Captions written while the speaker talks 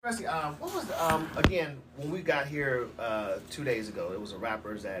Presley, what was the, again, when we got here 2 days ago, it was the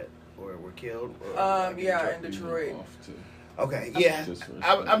rappers that were killed? Yeah, in Detroit. Okay, yeah.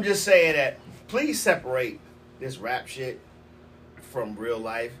 I'm just saying that please separate this rap shit from real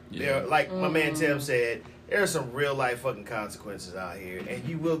life. Yeah. Like my man Tim said, there are some real life fucking consequences out here, and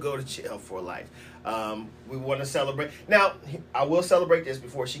you will go to jail for life. We want to celebrate. Now, I will celebrate this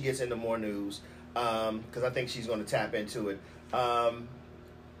before she gets into more news, because I think she's going to tap into it.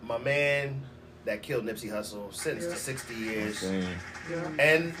 My man that killed Nipsey Hussle sentenced to 60 years.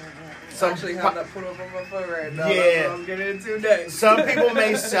 And some Actually have that put up on my phone right now. Yeah. That's what I'm getting into next. Some people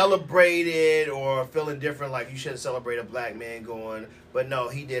may celebrate it or feeling different, like you shouldn't celebrate a black man going, but no,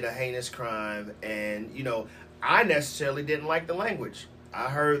 he did a heinous crime. And, you know, I necessarily didn't like the language. I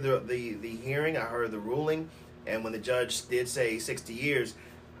heard the hearing, I heard the ruling, and when the judge did say 60 years,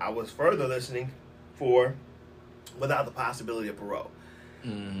 I was further listening for without the possibility of parole.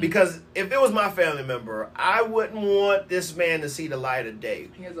 Because if it was my family member, I wouldn't want this man to see the light of day.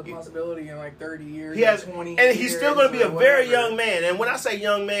 He has a possibility in like 30 years, He has, 20 and years. he's still going to be a whatever. very young man. And when I say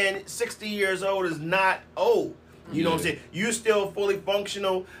young man, 60 years old is not old. You know what I'm saying? You're still fully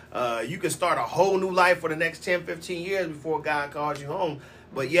functional. You can start a whole new life for the next 10, 15 years before God calls you home.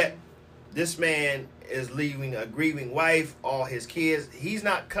 But yet, this man is leaving a grieving wife, all his kids. He's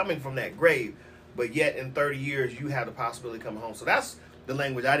not coming from that grave. But yet, in 30 years, you have the possibility of coming home. So that's the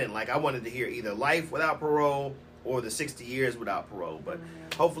language I didn't like. I wanted to hear either life without parole or the 60 years without parole. But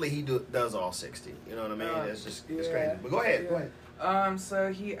hopefully he does all 60. You know what I mean? It's just it's crazy. But go ahead. Go ahead.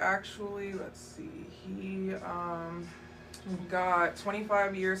 So he actually, let's see, he got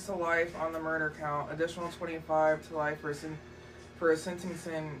 25 years to life on the murder count, additional 25 to life for a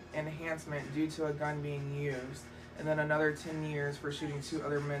sentencing enhancement due to a gun being used, and then another 10 years for shooting 2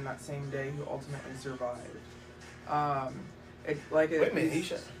 other men that same day who ultimately survived. Wait a minute, he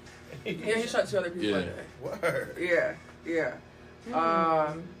shot. Yeah, he shot 2 other people that day. Word. Yeah.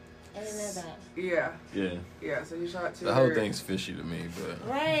 I didn't know that. Yeah, so he shot 2 The whole thing's fishy to me, but...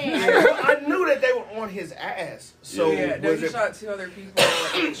 Right. I knew that they were on his ass. So yeah, no, was he it... shot 2 other people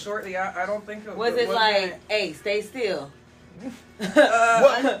shortly. I don't think it Was it like, hey, stay still?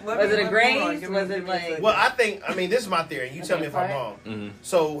 Was Was it a graze? Was it like... Well, I mean, this is my theory. You tell me if I'm wrong. Mm-hmm.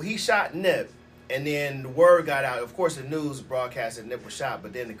 So he shot Nip, and then the word got out. Of course, the news broadcasted Nip was shot,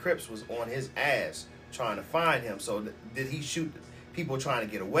 but then the Crips was on his ass trying to find him. So did he shoot people trying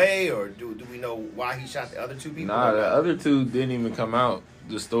to get away, or do we know why he shot the other 2 people? Nah, the other 2 didn't even come out,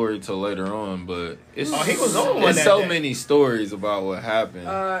 the story, till later on, but it's he was on one there's that so day. many stories about what happened.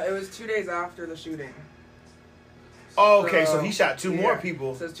 It was 2 days after the shooting. Oh, okay, so he shot 2 more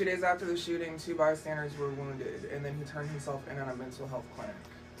people. So it's 2 days after the shooting, 2 bystanders were wounded, and then he turned himself in at a mental health clinic.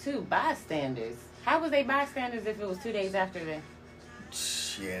 2 bystanders. How was they bystanders if it was 2 days after the...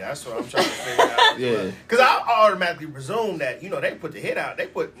 Yeah, that's what I'm trying to figure out. Yeah. Because I automatically presume that, they put the hit out. They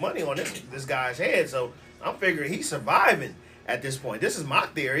put money on this guy's head. So I'm figuring he's surviving at this point. This is my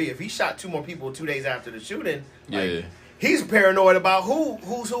theory. If he shot 2 more people 2 days after the shooting, he's paranoid about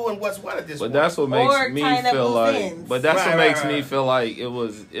who's who and what's what at this point. But that's what makes me feel like. ends. But that's what makes me feel like it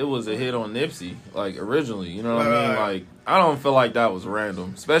was a hit on Nipsey, like originally. You know what I mean? Like I don't feel like that was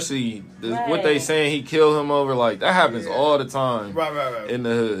random, especially what they saying he killed him over. Like that happens all the time, in the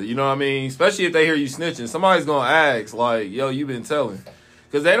hood. You know what I mean? Especially if they hear you snitching, somebody's gonna ask like, "Yo, you been telling?"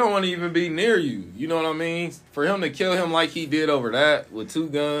 Because they don't want to even be near you. You know what I mean? For him to kill him like he did over that with 2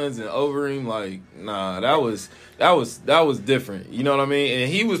 guns and over him, like, nah, that was different. You know what I mean?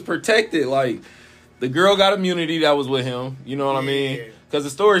 And he was protected. Like, the girl got immunity that was with him. You know what I mean? Because the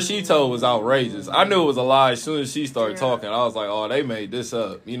story she told was outrageous. I knew it was a lie as soon as she started talking. I was like, oh, they made this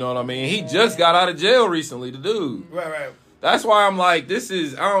up. You know what I mean? He just got out of jail recently, the dude. Right. That's why I'm like,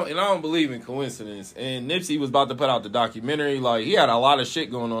 I don't believe in coincidence. And Nipsey was about to put out the documentary. Like, he had a lot of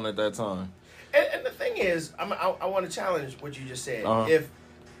shit going on at that time. And the thing is, I want to challenge what you just said.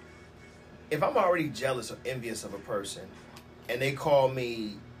 If I'm already jealous or envious of a person, and they call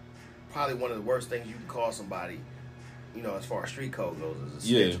me probably one of the worst things you can call somebody, as far as street code goes, as a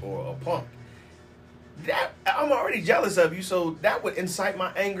snitch or a punk, that I'm already jealous of you, so that would incite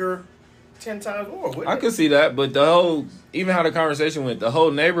my anger 10 times more, wouldn't I it? could see that, but even how the conversation went, the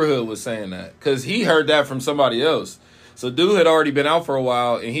whole neighborhood was saying that. Because he heard that from somebody else. So dude had already been out for a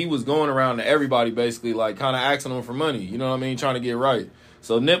while, and he was going around to everybody basically, like, kind of asking them for money. You know what I mean? Trying to get right.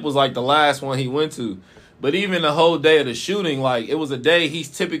 So Nip was, like, the last one he went to. But even the whole day of the shooting, like, it was a day he's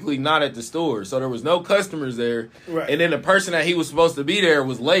typically not at the store. So there was no customers there. Right. And then the person that he was supposed to be there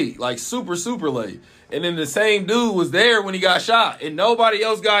was late, like super, super late. And then the same dude was there when he got shot. And nobody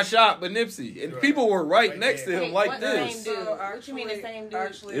else got shot but Nipsey. And people were right next to him like this. Same dude? What you mean the same dude?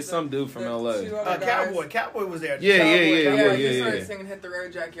 Actually, It's some dude from L.A. Cowboy was there. Yeah. He started singing "Hit the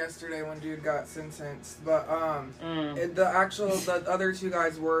Road Jack" yesterday when dude got sentenced. But the other two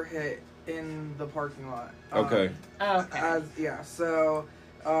guys were hit in the parking lot. Okay. So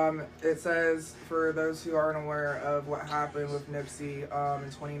it says, for those who aren't aware of what happened with Nipsey in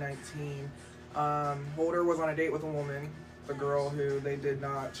 2019, Holder was on a date with a woman, the girl who they did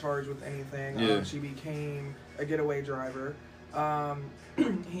not charge with anything. Yeah. She became a getaway driver.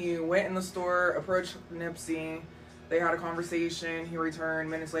 He went in the store, approached Nipsey. They had a conversation. He returned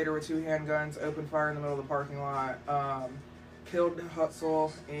minutes later with 2 handguns, opened fire in the middle of the parking lot, killed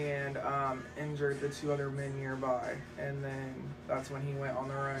Hutzel, and injured the 2 other men nearby. And then that's when he went on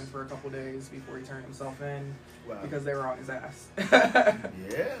the run for a couple days before he turned himself in. Wow. Because they were on his ass.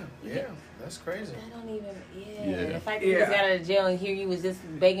 Yeah, that's crazy. I don't even, Yeah. The fact that you just got out of jail and here you was just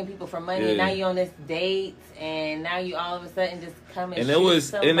begging people for money, now you on this date, and now you all of a sudden just come and And shoot it was,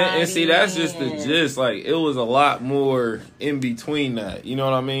 somebody, and see, that's just the gist. Like, it was a lot more in between that. You know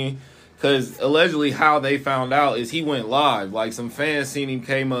what I mean? Because allegedly how they found out is he went live. Like, some fans seen him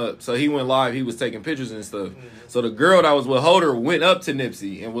came up, so he went live. He was taking pictures and stuff. Mm-hmm. So the girl that was with Holder went up to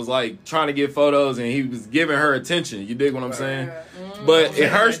Nipsey and was, like, trying to get photos, and he was giving her attention. You dig what I'm saying? Mm-hmm. But in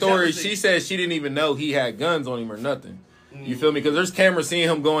her story, she said she didn't even know he had guns on him or nothing. You feel me? Because there's cameras seeing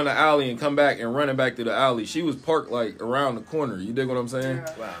him go in the alley and come back and running back to the alley. She was parked, like, around the corner. You dig what I'm saying?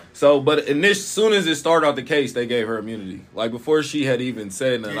 Yeah. Wow. So, but as soon as it started out the case, they gave her immunity. Like, before she had even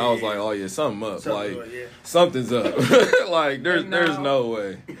said nothing, I was like, oh, yeah, something up. Something's up. Like, there's no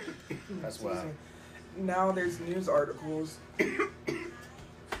way. That's wild. Now there's news articles. Okay,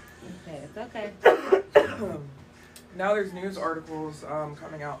 it's okay. Now there's news articles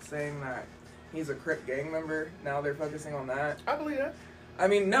coming out saying that he's a Crip gang member. Now they're focusing on that. I believe that. I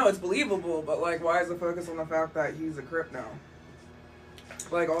mean, no, it's believable, but, like, why is the focus on the fact that he's a Crip now?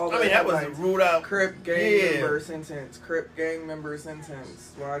 Like, all the that was ruled out. Crip gang member sentence. Crip gang member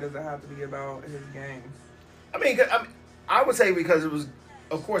sentence. Why does it have to be about his gang? I would say because it was,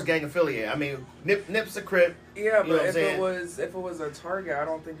 of course, gang affiliate. I mean, Nip's a Crip. Yeah, but if it was a target, I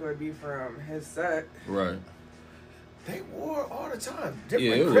don't think it would be from his set. Right. They wore all the time.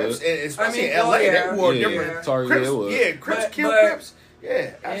 Different Yeah, Crips, and especially in LA, they wore different target. Crips. It was. Yeah, Crips kill Crips.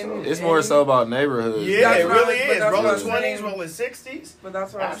 Yeah, absolutely. It's more so about neighborhoods. Yeah, it really is. Rolling Rolling 20s, rolling 60s. But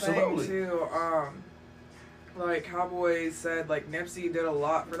that's what I'm saying too. Like Cowboy said, like Nipsey did a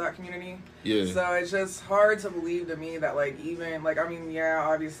lot for that community. Yeah. So it's just hard to believe to me that, like, even like, I mean, yeah,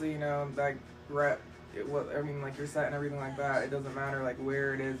 obviously, you know, like rep. Like your set and everything like that, it doesn't matter like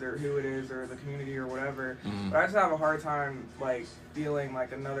where it is or who it is or the community or whatever. Mm-hmm. But I just have a hard time like feeling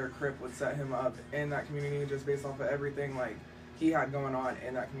like another Crip would set him up in that community just based off of everything like he had going on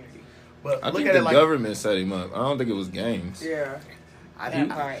in that community. But I think the government set him up. I don't think it was gangs. Yeah.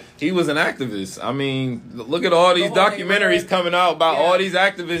 He was an activist. I mean, look at all these documentaries coming out about all these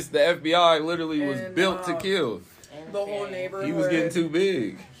activists the FBI literally was built to kill. The whole neighborhood. He was getting too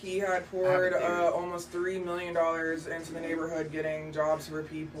big. He had poured almost $3 million into the neighborhood, getting jobs for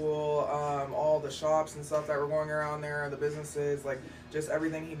people, all the shops and stuff that were going around there, the businesses, like just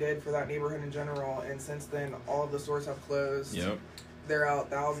everything he did for that neighborhood in general. And since then, all of the stores have closed. Yep. They're out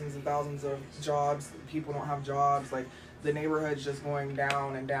thousands and thousands of jobs. People don't have jobs. Like the neighborhood's just going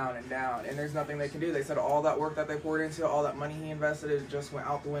down and down and down. And there's nothing they can do. They said all that work that they poured into, all that money he invested, it just went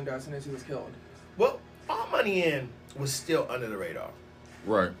out the window as soon as he was killed. Well, all money in was still under the radar.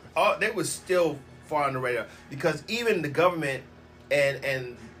 Right. They was still far under the radar because even the government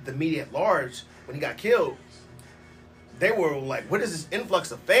and the media at large, when he got killed, they were like, "What is this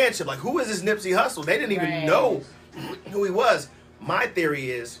influx of fanship? Like, who is this Nipsey Hussle?" They didn't even know who he was. My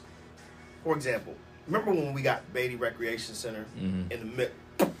theory is, for example, remember when we got Beatty Recreation Center in the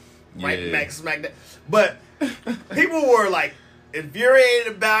middle, smack that, but people were like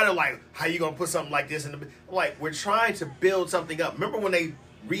infuriated about it, like, how you gonna put something like this in the, like, we're trying to build something up. Remember when they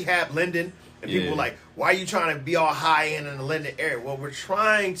rehabbed Linden and people were like, why are you trying to be all high end in the Linden area? Well, we're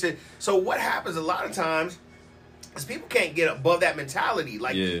trying to. So what happens a lot of times is people can't get above that mentality.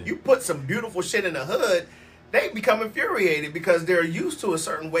 Like, you put some beautiful shit in the hood, they become infuriated because they're used to a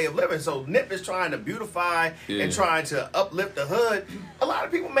certain way of living. So Nip is trying to beautify and trying to uplift the hood. A lot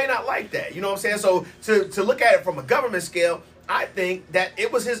of people may not like that. You know what I'm saying? So to look at it from a government scale, I think that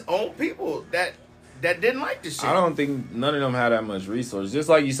it was his own people that didn't like this shit. I don't think none of them had that much resources. Just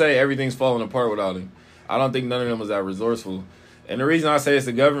like you say, everything's falling apart without him. I don't think none of them was that resourceful. And the reason I say it's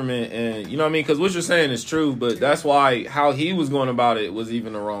the government, and you know what I mean, because what you're saying is true, but that's why how he was going about it was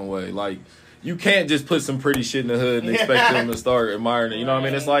even the wrong way. Like, you can't just put some pretty shit in the hood and expect them to start admiring it. You know what I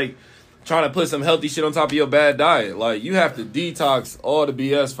mean? It's like trying to put some healthy shit on top of your bad diet. Like, you have to detox all the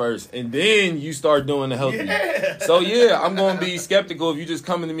BS first, and then you start doing the healthy. Yeah. So, yeah, I'm going to be skeptical if you just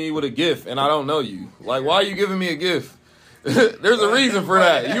coming to me with a gift and I don't know you. Like, why are you giving me a gift? There's a reason for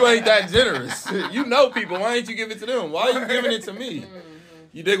that. You ain't that generous. You know people. Why ain't you give it to them? Why are you giving it to me?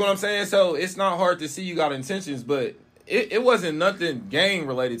 You dig what I'm saying? So it's not hard to see you got intentions, but it wasn't nothing gang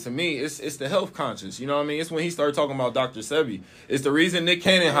related to me. It's the health conscious. You know what I mean? It's when he started talking about Dr. Sebi. It's the reason Nick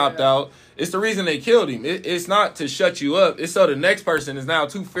Cannon hopped out. It's the reason they killed him. It's not to shut you up. It's so the next person is now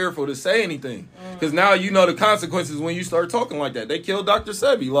too fearful to say anything. Because now you know the consequences when you start talking like that. They killed Dr.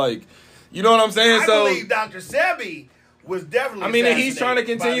 Sebi. Like, you know what I'm saying? I believe Dr. Sebi was definitely. I mean, and he's trying to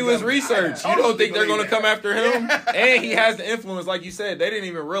continue his research. You don't think they're going to come after him? And he has the influence, like you said. They didn't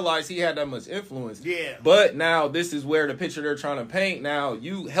even realize he had that much influence. Yeah. But now this is where the picture they're trying to paint. Now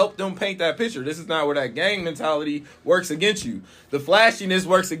you help them paint that picture. This is not where that gang mentality works against you. The flashiness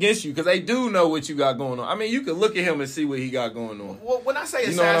works against you because they do know what you got going on. I mean, you can look at him and see what he got going on. Well, when I say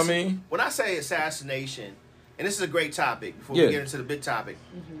you know what I mean? When I say assassination, and this is a great topic before we get into the big topic,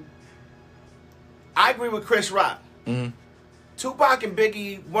 I agree with Chris Rock. Mm-hmm. Tupac and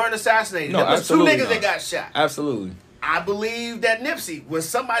Biggie weren't assassinated. No, There was two absolutely niggas not. that got shot. Absolutely. I believe that Nipsey was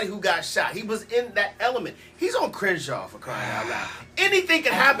somebody who got shot. He was in that element. He's on Crenshaw for crying out loud. Anything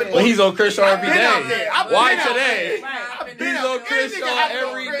can happen. Well, he's on Crenshaw every I've been out day. there. I've been Why out today? there. I've been He's out on there. Crenshaw Anything can happen on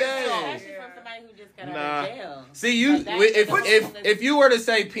every Crenshaw. day. Especially from somebody who just got out of jail. See, you Like, that's if you were to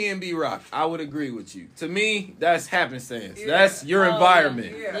say P&B Rock, I would agree with you. To me, that's happenstance. Yeah. That's your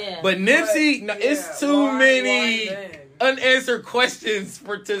environment. Yeah. But Nipsey, no, it's too Why many then? unanswered questions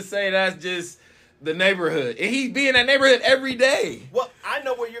for to say that's just the neighborhood. And he be in that neighborhood every day. Well, I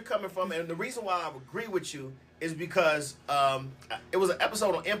know where you're coming from, and the reason why I agree with you is because it was an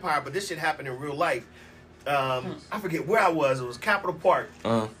episode on Empire, but this shit happened in real life. I forget where I was. It was Capitol Park.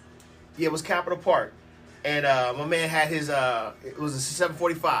 Uh-huh. Yeah, it was Capitol Park. And my man had his, it was a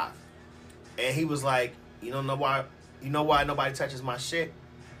 745. And he was like, you know why nobody touches my shit?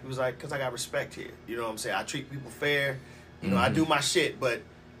 He was like, because I got respect here. You know what I'm saying? I treat people fair. You know, I do my shit, but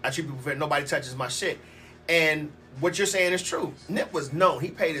I treat people fair. Nobody touches my shit. And what you're saying is true. Nip was known. He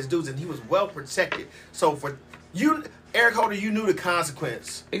paid his dues, and he was well protected. So for you, Eric Holder, you knew the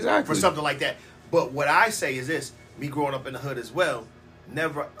consequence Exactly. for something like that. But what I say is this, me growing up in the hood as well,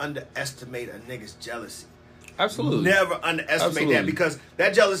 never underestimate a nigga's jealousy. Absolutely. Never underestimate that, because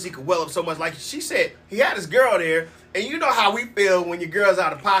that jealousy could well up so much. Like she said, he had his girl there, and you know how we feel when your girl's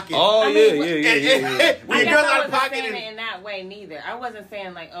out of pocket. Oh, I yeah. When I your guess girl's I out of wasn't pocket. saying it in that way neither. I wasn't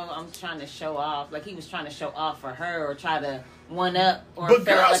saying like, oh, I'm trying to show off. Like he was trying to show off for her or try to one up. Or But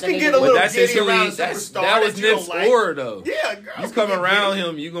feel girls like can get a But little that's his giddy around who he- that's- superstar that was you don't Nip's like. aura, though. Yeah, girls You can come get around giddy.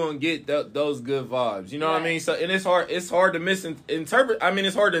 him, you gonna get those good vibes. You know what I Right. mean? So, and it's hard to misinterpret. I mean,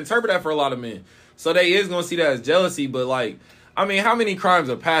 it's hard to interpret that for a lot of men. So they is gonna see that as jealousy, but like, I mean, how many crimes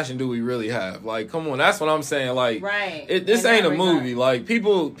of passion do we really have? Like, come on, that's what I'm saying. Like, Right. this In ain't that a movie. regard. Like,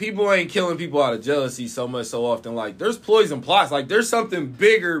 people ain't killing people out of jealousy so much so often. Like, there's ploys and plots. Like, there's something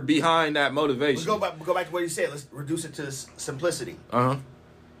bigger behind that motivation. Go back to what you said. Let's reduce it to simplicity. Uh huh.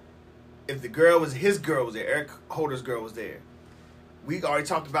 If his girl was there, Eric Holder's girl was there. We already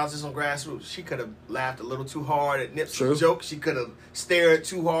talked about this on Grassroots. She could have laughed a little too hard at Nipsey's True. joke. She could have stared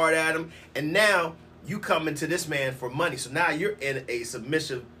too hard at him. And now you come into this man for money. So now you're in a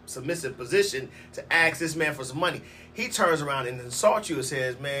submissive position to ask this man for some money. He turns around and insults you and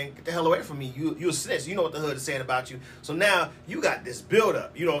says, man, get the hell away from me. You a snitch. You know what the hood is saying about you. So now you got this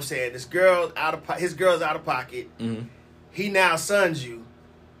buildup. You know what I'm saying? His girl's out of pocket. Mm-hmm. He now sons you.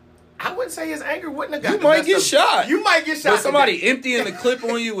 I wouldn't say his anger wouldn't have got You the might best get of- shot. You might get shot. But somebody today. emptying the clip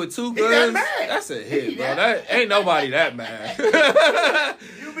on you with two He that guns, mad. that's a hit, He bro. that That ain't nobody that mad.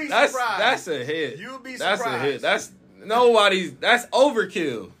 You'd be that's surprised. that's a hit. You'd be That's a surprised. hit. That's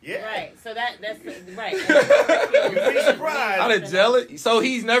overkill. Yeah. Right. So that's right. You'd be surprised. Out of jealous. So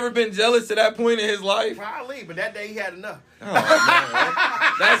he's never been jealous to that point in his life. Probably, but that day he had enough. Oh, man.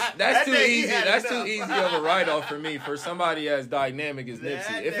 That's That too day he easy. had That's enough. too easy of a write off for me. For somebody as dynamic as That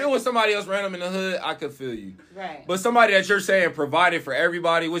Nipsey. If day- it was somebody else random in the hood, I could feel you. Right. But somebody that you're saying provided for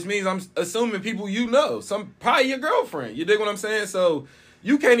everybody, which means I'm assuming people you know, probably your girlfriend. You dig what I'm saying? So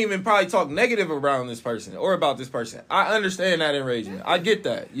you can't even probably talk negative around this person or about this person. I understand that enragement. I get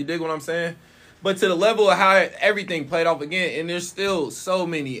that. You dig what I'm saying? But to the level of how everything played off again, and there's still so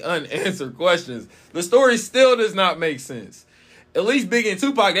many unanswered questions. The story still does not make sense. At least Biggie and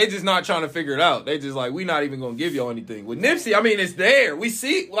Tupac, they just not trying to figure it out. They just like, we not even gonna give y'all anything. With Nipsey, I mean, it's there. We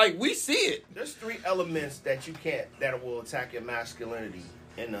see it. There's 3 elements that that will attack your masculinity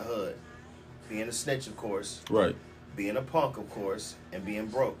in the hood. Being a snitch, of course. Right. Being a punk, of course, and being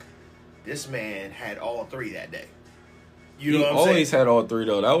broke. This man had all 3 that day. You know what I'm saying? He always had all 3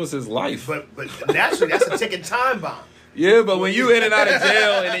 though. That was his life. But naturally, that's a ticking time bomb. Yeah, but when you in and out of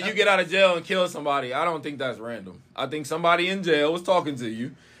jail and then you get out of jail and kill somebody, I don't think that's random. I think somebody in jail was talking to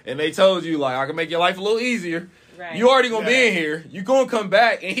you and they told you, like, I can make your life a little easier. Right. You already gonna be in here. You gonna come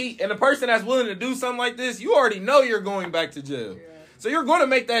back, and the person that's willing to do something like this, you already know you're going back to jail. Yeah. So you're gonna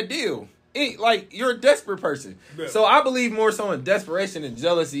make that deal. Like, you're a desperate person. Yeah. So I believe more so in desperation and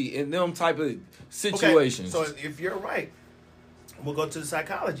jealousy in them type of situations. Okay. So if you're right, we'll go to the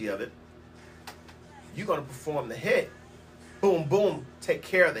psychology of it. You're gonna perform the hit. Boom, boom, take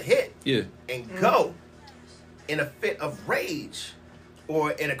care of the hit. Yeah. And go in a fit of rage or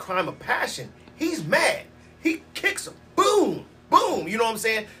in a crime of passion. He's mad. He kicks him. Boom, boom. You know what I'm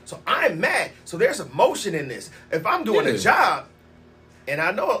saying? So I'm mad. So there's emotion in this. If I'm doing a job, and I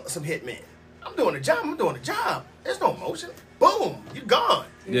know some hitmen, I'm doing a job. There's no emotion. Boom, you're gone.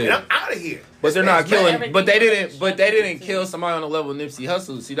 Yeah. And I'm out of here. But they're not killing. But they didn't kill somebody on the level of Nipsey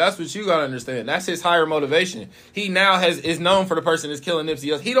Hussle. See, that's what you gotta understand. That's his higher motivation. He now is known for the person that's killing Nipsey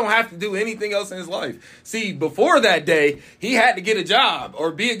Hussle. He don't have to do anything else in his life. See, before that day, he had to get a job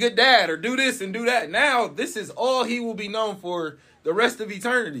or be a good dad or do this and do that. Now, this is all he will be known for the rest of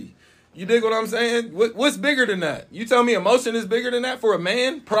eternity. You dig what I'm saying? What's bigger than that? You tell me emotion is bigger than that for a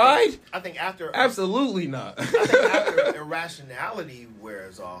man? Pride? I think after... Absolutely not. I think after irrationality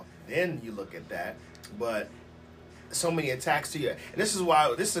wears off, then you look at that. But so many attacks to you. And this is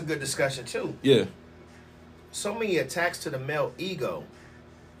why... This is a good discussion, too. Yeah. So many attacks to the male ego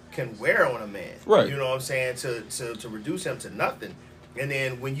can wear on a man. Right. You know what I'm saying? To reduce him to nothing. And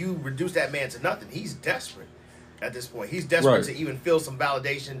then when you reduce that man to nothing, he's desperate. At this point, he's desperate to even feel some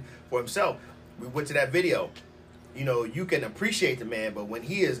validation for himself. We went to that video. You know, you can appreciate the man, but when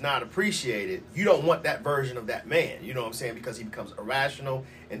he is not appreciated, you don't want that version of that man. You know what I'm saying? Because he becomes irrational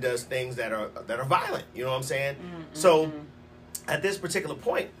and does things that are violent. You know what I'm saying? Mm-hmm. So, at this particular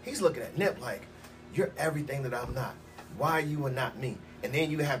point, he's looking at Nip like, "You're everything that I'm not. Why are you and not me?" And then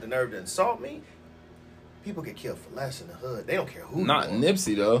you have the nerve to insult me. People get killed for less in the hood. They don't care who. Not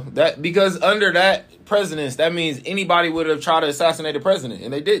Nipsey though. That because under that presidents, that means anybody would have tried to assassinate the president,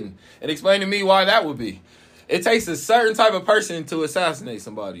 and they didn't. And explain to me why that would be. It takes a certain type of person to assassinate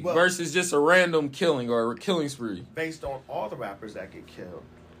somebody versus just a random killing or a killing spree. Based on all the rappers that get killed,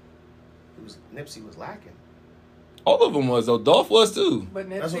 Nipsey was lacking. All of them was, though. Dolph was too. But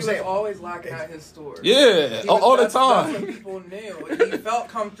Nipsey was always lacking at his store. Yeah, all the time. That's what people knew. He felt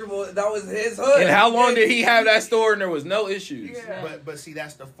comfortable. That was his hood. And how long did he have that store and there was no issues? Yeah. But see,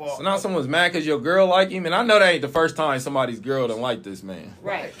 that's the fault. So now someone's mad because your girl like him, and I know that ain't the first time somebody's girl don't like this man.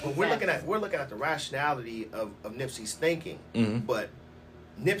 Right. But we're looking at the rationality of Nipsey's thinking. Mm-hmm. But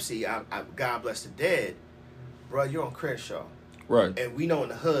Nipsey, God bless the dead, bro, you're on Crenshaw. Right. And we know in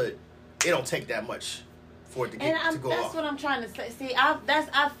the hood, it don't take that much for it to get to go that's off. what I'm trying to say. See,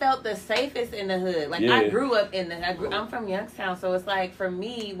 I felt the safest in the hood. Like I grew up in I'm from Youngstown, so it's like for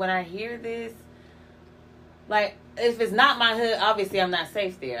me when I hear this, like if it's not my hood, obviously I'm not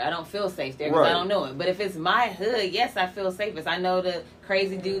safe there. I don't feel safe there because I don't know it. But if it's my hood, yes, I feel safest. I know the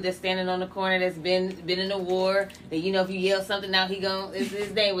crazy dude that's standing on the corner that's been in the war. That if you yell something out,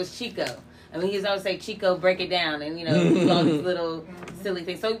 his name was Chico. I mean, he's always say, "Chico, break it down," and do all these little silly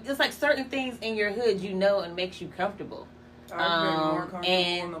things. So it's like certain things in your hood, and makes you comfortable. I've been more comfortable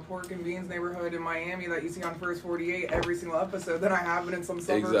in the Pork and Beans neighborhood in Miami that you see on First 48 every single episode than I have been in some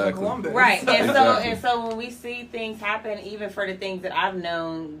suburbs of Columbus. Right, and so when we see things happen, even for the things that I've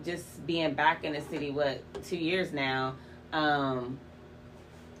known, just being back in the city, 2 years now.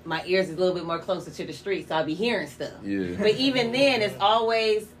 My ears is a little bit more closer to the street, so I'll be hearing stuff. Yeah. But even then,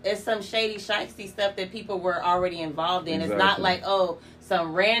 it's some shady, shiesty stuff that people were already involved in. Exactly. It's not like,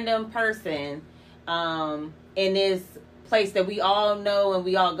 some random person in this place that we all know and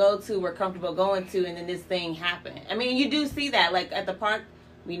we all go to, we're comfortable going to, and then this thing happened. I mean, you do see that, like at the park.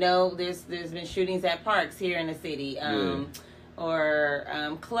 We know there's been shootings at parks here in the city,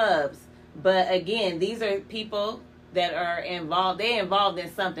 or clubs. But again, these are people that are involved. They're involved in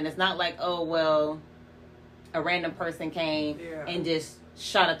something. It's not like, a random person came and just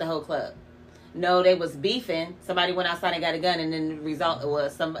shot at the whole club. No, they was beefing. Somebody went outside and got a gun, and then the result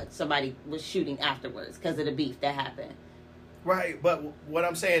was somebody was shooting afterwards because of the beef that happened. Right, but what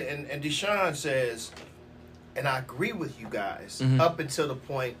I'm saying, and Deshaun says, and I agree with you guys, up until the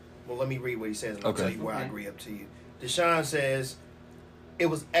point, well, let me read what he says, and I'll tell you where I agree up to you. Deshaun says it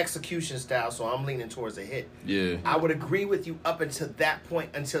was execution style, so I'm leaning towards a hit. Yeah. I would agree with you up until that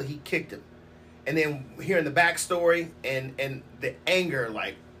point, until he kicked him. And then hearing the backstory and the anger,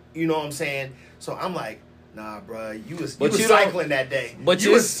 like, you know what I'm saying? So I'm like, nah, bro, you was cycling that day. But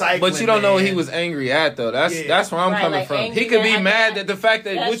you don't know what he was angry at, though. That's where I'm coming from. He could be mad at the fact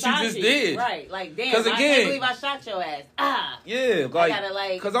that what you just did. Right, like, damn, I can't believe I shot your ass. Yeah,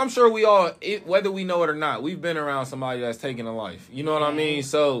 because I'm sure we all, whether we know it or not, we've been around somebody that's taken a life. You know what I mean?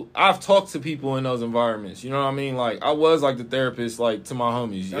 So I've talked to people in those environments. You know what I mean? Like, I was like the therapist, like, to my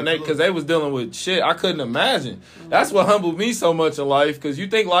homies. And because they was dealing with shit I couldn't imagine. Mm-hmm. That's what humbled me so much in life, because you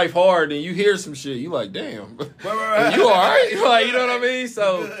think life hard and you hear some shit. You like, damn. Right. You all right? Like, you know what I mean?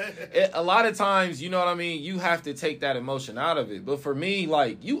 So a lot of times, you know what I mean, you have to take that emotion out of it. But for me,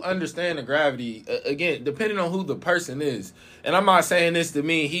 like, you understand the gravity, again, depending on who the person is. And I'm not saying this to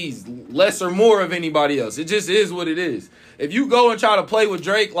mean he's less or more of anybody else. It just is what it is. If you go and try to play with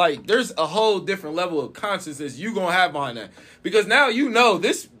Drake, like, there's a whole different level of consciousness you gonna have behind that. Because now you know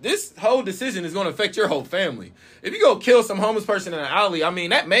this whole decision is gonna affect your whole family. If you go kill some homeless person in an alley, I mean,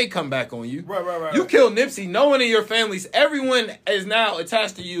 that may come back on you. Right. You kill Nipsey, no one in your families, everyone is now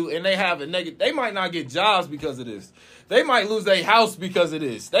attached to you, and they have a negative. They might not get jobs because of this. They might lose their house because of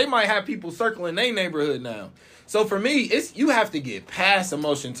this. They might have people circling their neighborhood now. So for me, you have to get past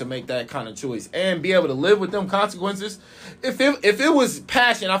emotion to make that kind of choice and be able to live with them consequences. If it was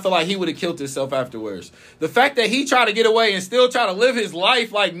passion, I feel like he would have killed himself afterwards. The fact that he tried to get away and still try to live his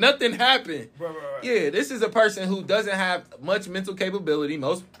life like nothing happened. Right. Yeah, this is a person who doesn't have much mental capability.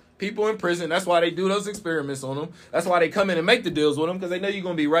 Most people in prison, that's why they do those experiments on them. That's why they come in and make the deals with them, because they know you're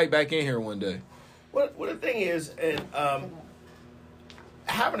going to be right back in here one day. Well, the thing is, and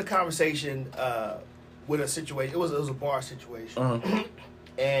having a conversation with a situation, it was a bar situation, uh-huh.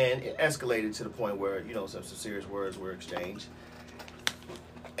 And it escalated to the point where, you know, some serious words were exchanged,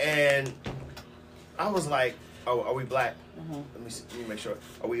 and I was like, "Oh, are we black?" Mm-hmm. Let me make sure.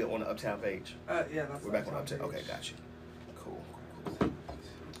 Are we on the Uptown page? Yeah, we're back on Uptown. Page. Okay, got you. Cool.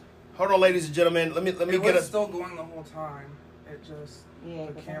 Hold on, ladies and gentlemen. Let me get us. Still going the whole time. It just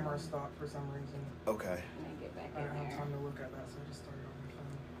the camera stopped for some reason. Okay. Let me get back I in didn't have there. time to look at that, so I just started on my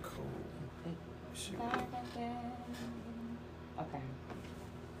phone. Cool. Shoot. Okay.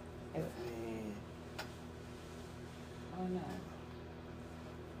 Oh no.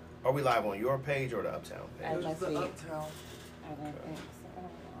 Are we live on your page or the Uptown page? It's the Uptown. I don't think so.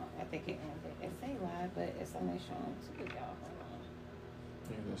 I think it say live, but it's only showing two of y'all. Hold on.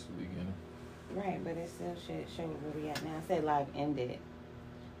 Yeah, that's the beginning. Right, but it still should show where we at now. I said live ended.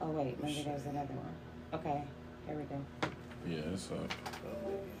 Oh wait, maybe there's another one. Okay, here we go. Yeah, it's up.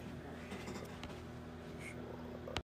 Oh,